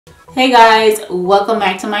Hey guys, welcome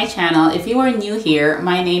back to my channel. If you are new here,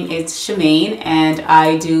 my name is Shemaine and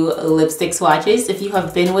I do lipstick swatches. If you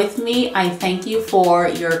have been with me, I thank you for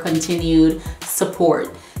your continued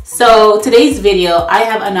support. So today's video, I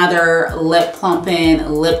have another lip plumping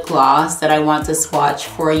lip gloss that I want to swatch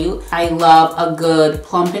for you. I love a good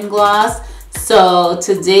plumping gloss. So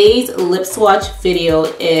today's lip swatch video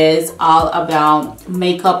is all about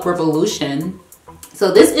Makeup Revolution.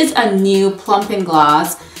 So this is a new plumping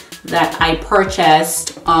gloss that I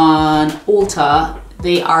purchased on Ulta.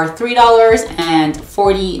 They are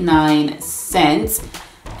 $3.49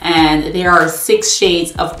 and there are 6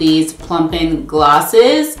 shades of these plumping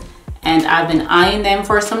glosses, and I've been eyeing them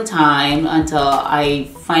for some time until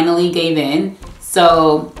I finally gave in.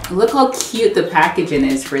 So look how cute the packaging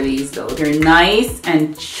is for these though. They're nice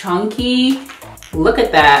and chunky. Look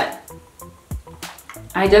at that.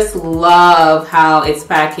 I just love how it's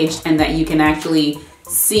packaged and that you can actually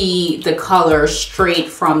see the color straight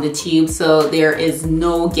from the tube, so there is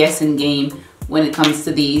no guessing game when it comes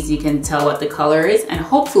to these. You can tell what the color is, and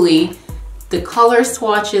hopefully the color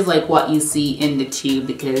swatches like what you see in the tube,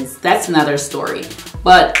 because that's another story.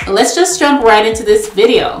 But let's just jump right into this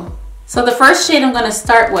video. So the first shade I'm going to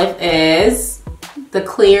start with is the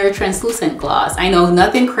clear translucent gloss. I know,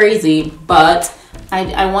 nothing crazy, but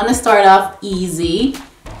I want to start off easy.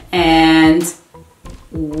 And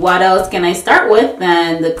what else can I start with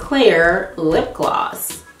than the clear lip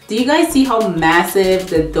gloss? Do you guys see how massive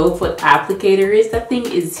the doe foot applicator is? That thing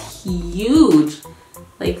is huge.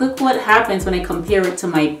 Like, look what happens when I compare it to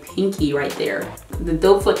my pinky right there. The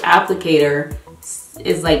doe foot applicator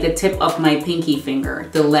is like the tip of my pinky finger,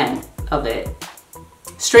 the length of it.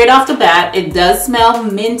 Straight off the bat, it does smell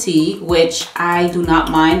minty, which I do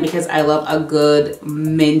not mind because I love a good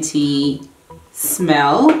minty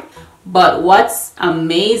smell. But what's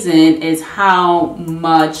amazing is how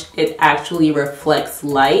much it actually reflects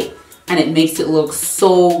light, and it makes it look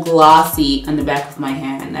so glossy on the back of my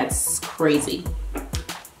hand. That's crazy.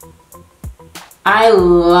 I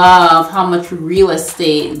love how much real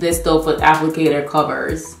estate this doe foot applicator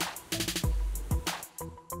covers.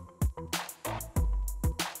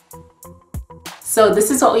 So this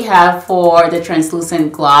is what we have for the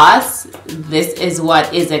translucent gloss. This is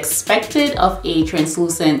what is expected of a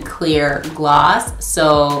translucent clear gloss.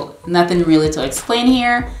 So nothing really to explain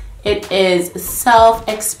here. It is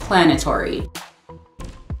self-explanatory.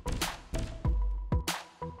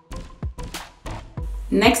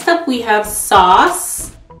 Next up we have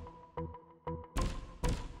Sauce.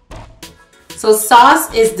 So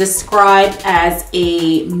Sauce is described as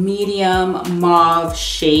a medium mauve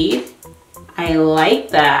shade. I like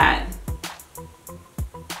that.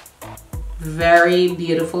 Very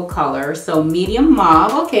beautiful color. So medium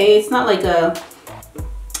mauve. Okay, it's not like a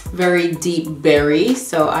very deep berry,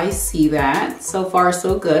 so I see that. So far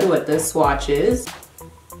so good with the swatches.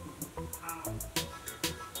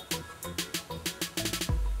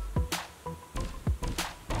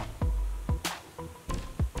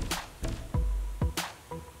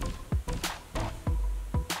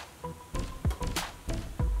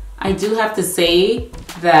 I do have to say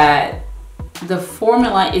that the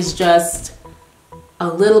formula is just a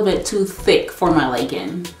little bit too thick for my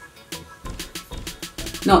liking.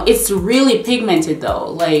 No, it's really pigmented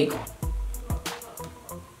though. Like,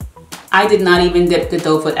 I did not even dip the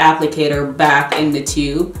doe foot applicator back in the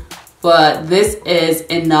tube, but this is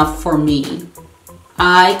enough for me.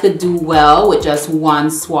 I could do well with just one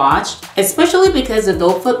swatch, especially because the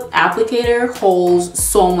doe foot applicator holds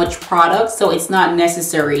so much product, so it's not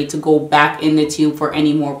necessary to go back in the tube for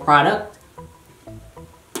any more product.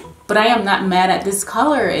 But I am not mad at this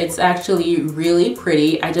color. It's actually really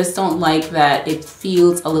pretty. I just don't like that it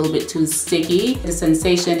feels a little bit too sticky. The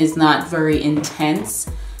sensation is not very intense,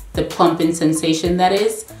 the plumping sensation that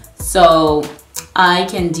is. So I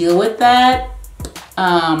can deal with that.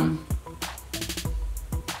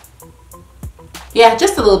 Yeah,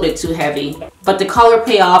 just a little bit too heavy, but the color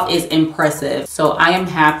payoff is impressive. So I am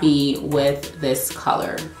happy with this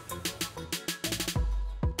color.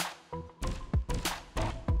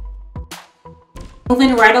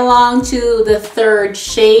 Moving right along to the third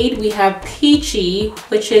shade, we have Peachy,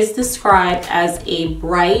 which is described as a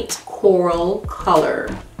bright coral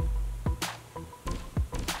color.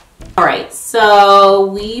 All right, so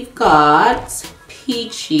we've got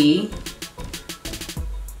Peachy.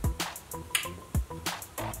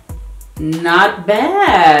 Not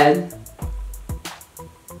bad.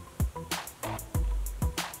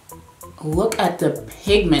 Look at the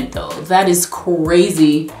pigment though. That is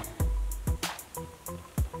crazy.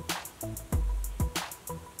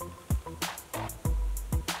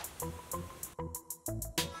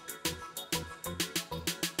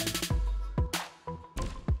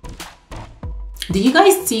 Do you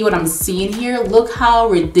guys see what I'm seeing here? Look how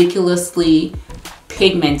ridiculously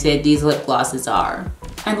pigmented these lip glosses are.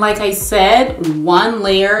 And like I said, one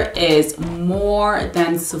layer is more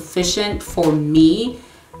than sufficient for me.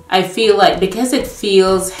 I feel like because it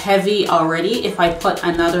feels heavy already, if I put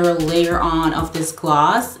another layer on of this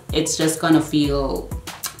gloss, it's just gonna feel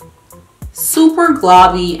super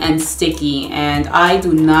globby and sticky, and I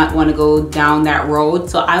do not want to go down that road.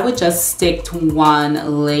 So I would just stick to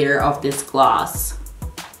one layer of this gloss.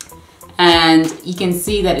 And you can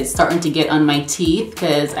see that it's starting to get on my teeth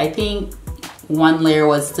because I think one layer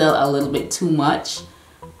was still a little bit too much.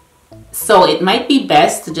 So it might be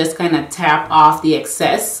best to just kind of tap off the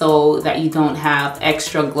excess so that you don't have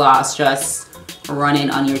extra gloss just running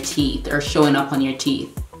on your teeth or showing up on your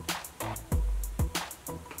teeth.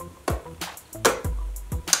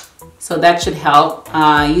 So that should help.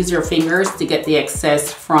 Use your fingers to get the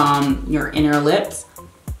excess from your inner lips.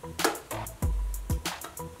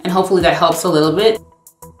 And hopefully that helps a little bit.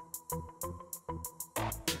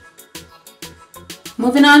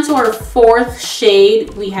 Moving on to our fourth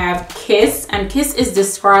shade, we have Kiss, and Kiss is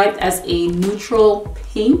described as a neutral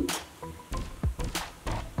pink.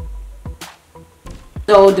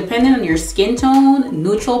 So depending on your skin tone,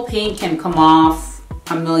 neutral pink can come off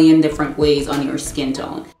a million different ways on your skin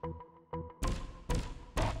tone.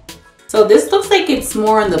 So this looks like it's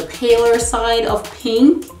more on the paler side of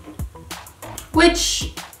pink,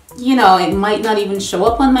 which, you know, it might not even show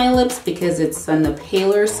up on my lips because it's on the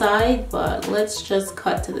paler side, but let's just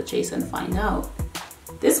cut to the chase and find out.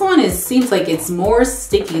 This one seems like it's more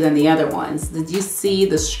sticky than the other ones. Did you see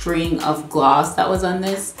the string of gloss that was on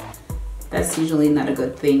this? That's usually not a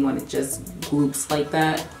good thing when it just gloops like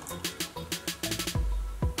that.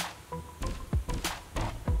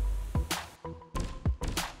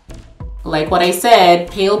 Like what I said,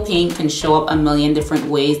 pale pink can show up a million different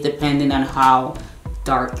ways depending on how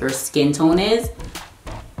dark your skin tone is.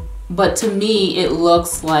 But to me, it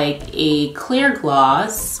looks like a clear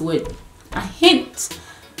gloss with a hint,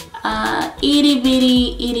 itty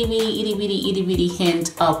bitty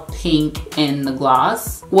hint of pink in the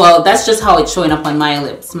gloss. Well, that's just how it's showing up on my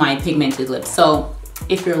lips, my pigmented lips. So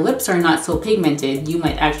if your lips are not so pigmented, you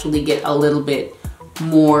might actually get a little bit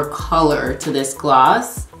more color to this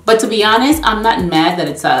gloss. But to be honest, I'm not mad that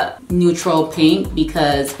it's a neutral pink,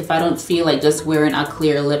 because if I don't feel like just wearing a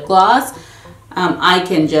clear lip gloss, I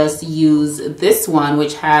can just use this one,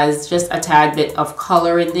 which has just a tad bit of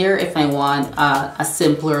color in there if I want a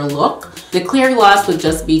simpler look. The clear gloss would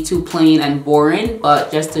just be too plain and boring,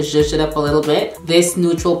 but just to zhuzh it up a little bit, this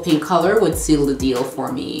neutral pink color would seal the deal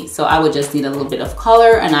for me. So I would just need a little bit of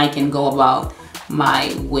color and I can go about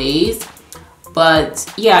my ways.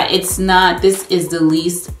 But yeah, it's not, this is the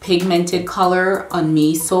least pigmented color on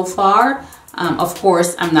me so far. Of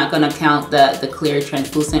course, I'm not gonna count the clear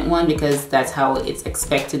translucent one because that's how it's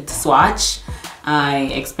expected to swatch.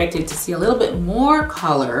 I expected to see a little bit more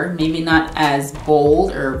color, maybe not as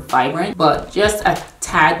bold or vibrant, but just a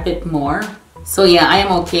tad bit more. So yeah, I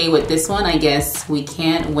am okay with this one. I guess we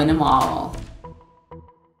can't win them all.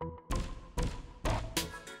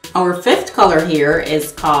 Our fifth color here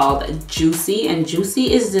is called Juicy, and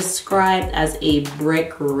Juicy is described as a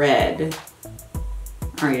brick red.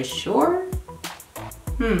 Are you sure?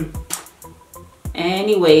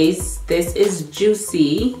 Anyways, this is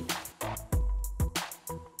Juicy.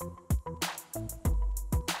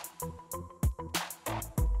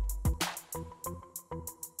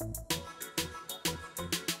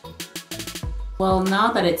 Well,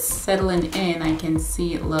 now that it's settling in, I can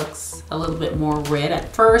see it looks a little bit more red.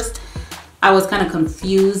 At first, I was kind of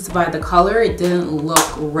confused by the color. It didn't look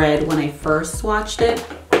red when I first swatched it.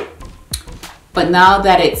 But now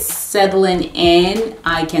that it's settling in,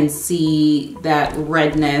 I can see that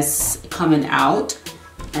redness coming out.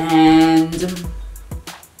 And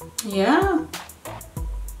yeah,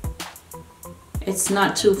 it's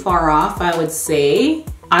not too far off, I would say.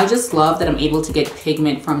 I just love that I'm able to get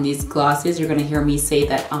pigment from these glosses. You're gonna hear me say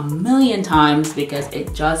that a million times because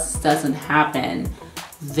it just doesn't happen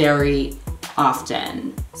very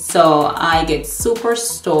often. So I get super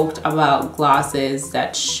stoked about glosses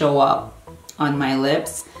that show up on my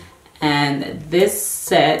lips. And this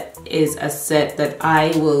set is a set that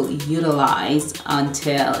I will utilize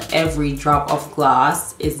until every drop of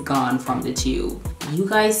gloss is gone from the tube. You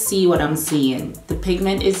guys see what I'm seeing. The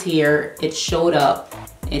pigment is here, it showed up,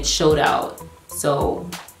 it showed out. So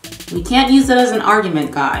we can't use it as an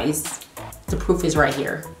argument, guys. The proof is right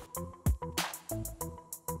here.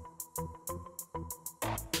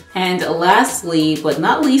 And lastly, but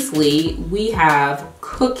not leastly, we have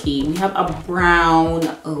cookie. We have a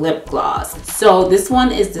brown lip gloss. So this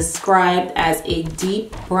one is described as a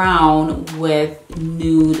deep brown with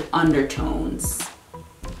nude undertones.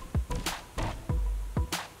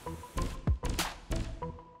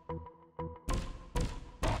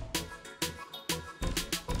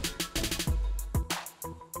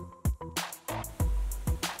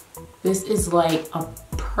 This is like a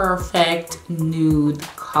perfect nude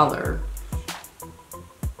color.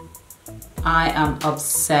 I am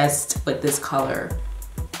obsessed with this color.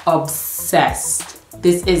 Obsessed.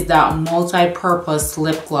 This is that multi-purpose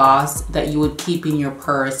lip gloss that you would keep in your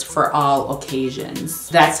purse for all occasions.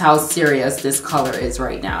 That's how serious this color is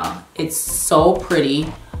right now. It's so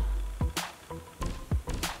pretty.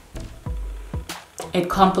 It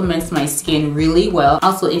complements my skin really well.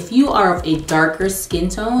 Also, if you are of a darker skin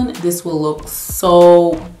tone, this will look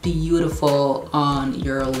so beautiful on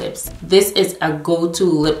your lips. This is a go-to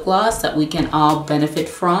lip gloss that we can all benefit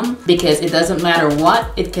from because it doesn't matter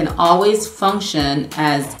what, it can always function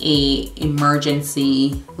as a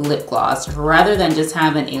emergency lip gloss rather than just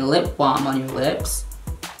having a lip balm on your lips.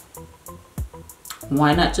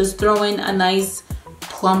 Why not just throw in a nice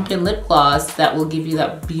plumping lip gloss that will give you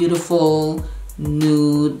that beautiful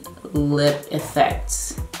nude lip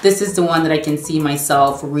effect. This is the one that I can see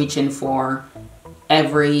myself reaching for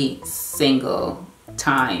every single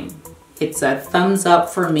time. It's a thumbs up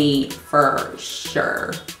for me for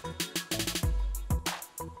sure.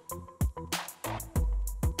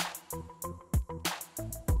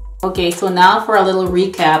 Okay, so now for a little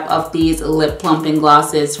recap of these lip plumping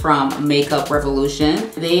glosses from Makeup Revolution.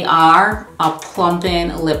 They are a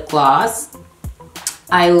plumping lip gloss.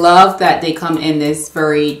 I love that they come in this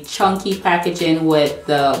very chunky packaging with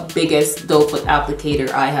the biggest doe foot applicator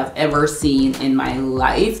I have ever seen in my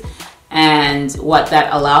life. And what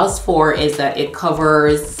that allows for is that it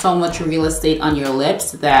covers so much real estate on your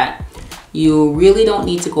lips that you really don't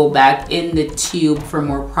need to go back in the tube for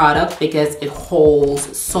more product because it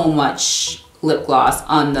holds so much lip gloss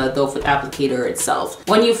on the doe foot applicator itself.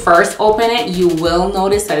 When you first open it, you will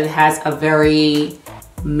notice that it has a very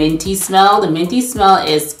minty smell. The minty smell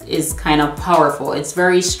is kind of powerful. It's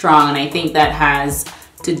very strong, and I think that has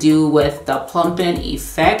to do with the plumping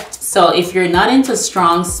effect. So if you're not into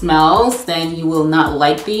strong smells, then you will not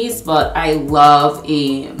like these, but I love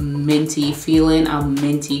a minty feeling, a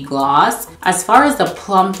minty gloss. As far as the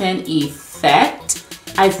plumping effect,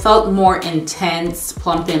 I felt more intense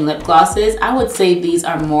plumping lip glosses. I would say these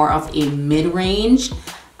are more of a mid-range.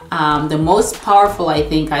 The most powerful I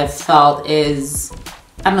think I've felt is,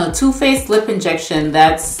 I don't know, Too Faced Lip Injection.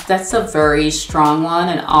 That's a very strong one.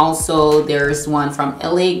 And also there's one from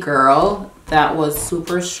LA Girl that was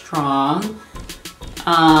super strong.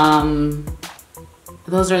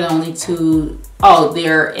 Those are the only two. Oh,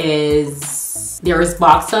 there is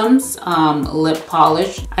BUXOM's lip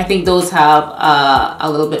polish. I think those have a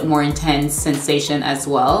little bit more intense sensation as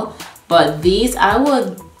well. But these, I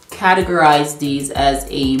would categorize these as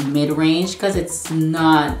a mid-range because it's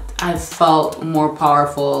not, I felt more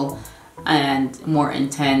powerful and more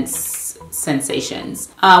intense sensations.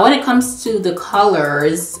 When it comes to the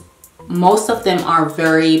colors, most of them are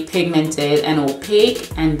very pigmented and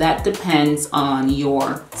opaque, and that depends on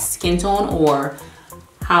your skin tone or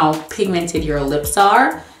how pigmented your lips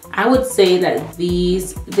are. I would say that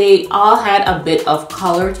these, they all had a bit of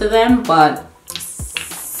color to them, but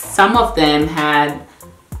some of them had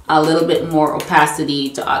a little bit more opacity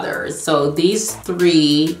to others. So these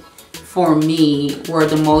three for me were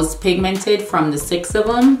the most pigmented from the 6 of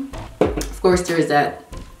them. Of course, there's that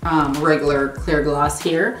regular clear gloss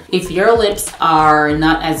here. If your lips are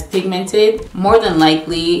not as pigmented, more than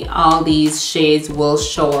likely all these shades will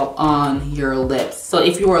show up on your lips. So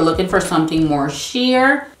if you are looking for something more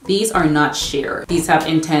sheer, these are not sheer. These have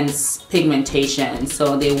intense pigmentation,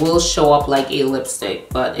 so they will show up like a lipstick,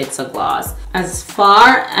 but it's a gloss. As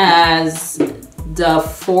far as the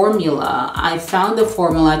formula, I found the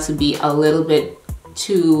formula to be a little bit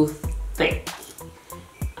too thick.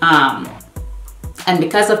 And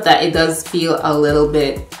because of that, it does feel a little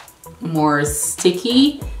bit more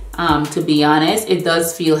sticky. To be honest, it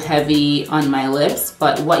does feel heavy on my lips,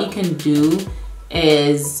 but what you can do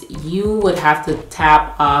is you would have to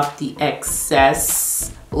tap off the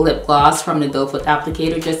excess lip gloss from the doe foot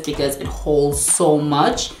applicator just because it holds so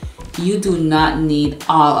much. You do not need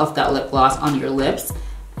all of that lip gloss on your lips.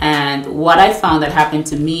 And what I found that happened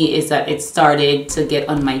to me is that it started to get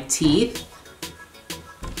on my teeth.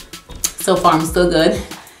 So far I'm still good.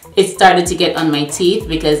 It started to get on my teeth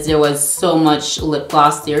because there was so much lip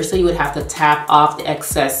gloss there, so you would have to tap off the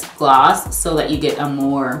excess gloss so that you get a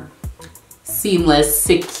more seamless,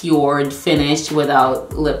 secured finish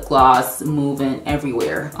without lip gloss moving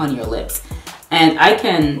everywhere on your lips. And I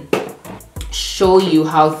can show you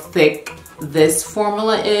how thick this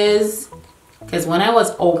formula is, because when I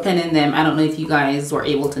was opening them, I don't know if you guys were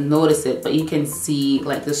able to notice it, but you can see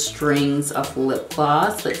like the strings of lip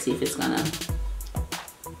gloss. Let's see if it's gonna.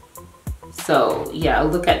 So yeah,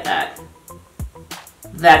 look at that.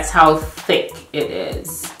 That's how thick it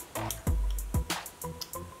is.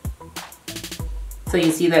 So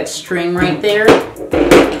you see that string right there?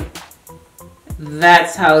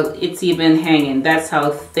 That's how it's even hanging. That's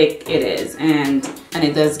how thick it is. And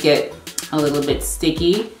it does get a little bit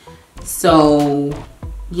sticky. So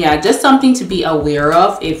yeah, just something to be aware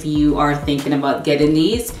of if you are thinking about getting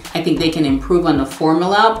these. I think they can improve on the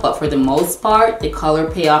formula, but for the most part, the color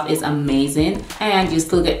payoff is amazing. And you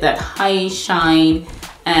still get that high shine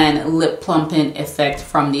and lip plumping effect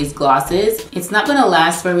from these glosses. It's not gonna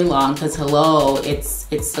last very long because hello, it's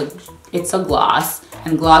a gloss,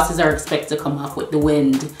 and glosses are expected to come off with the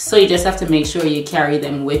wind. So you just have to make sure you carry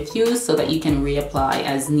them with you so that you can reapply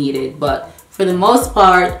as needed. But for the most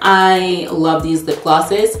part, I love these lip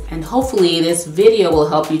glosses, and hopefully this video will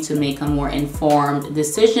help you to make a more informed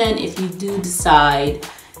decision if you do decide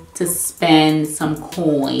to spend some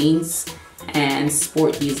coins and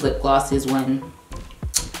sport these lip glosses when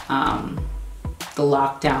the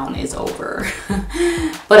lockdown is over.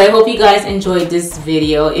 But I hope you guys enjoyed this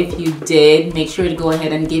video. If you did, make sure to go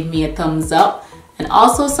ahead and give me a thumbs up, and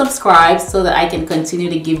also subscribe so that I can continue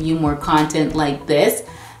to give you more content like this.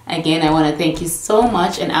 Again, I want to thank you so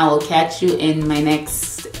much, and I will catch you in my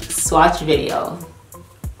next swatch video.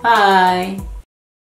 Bye.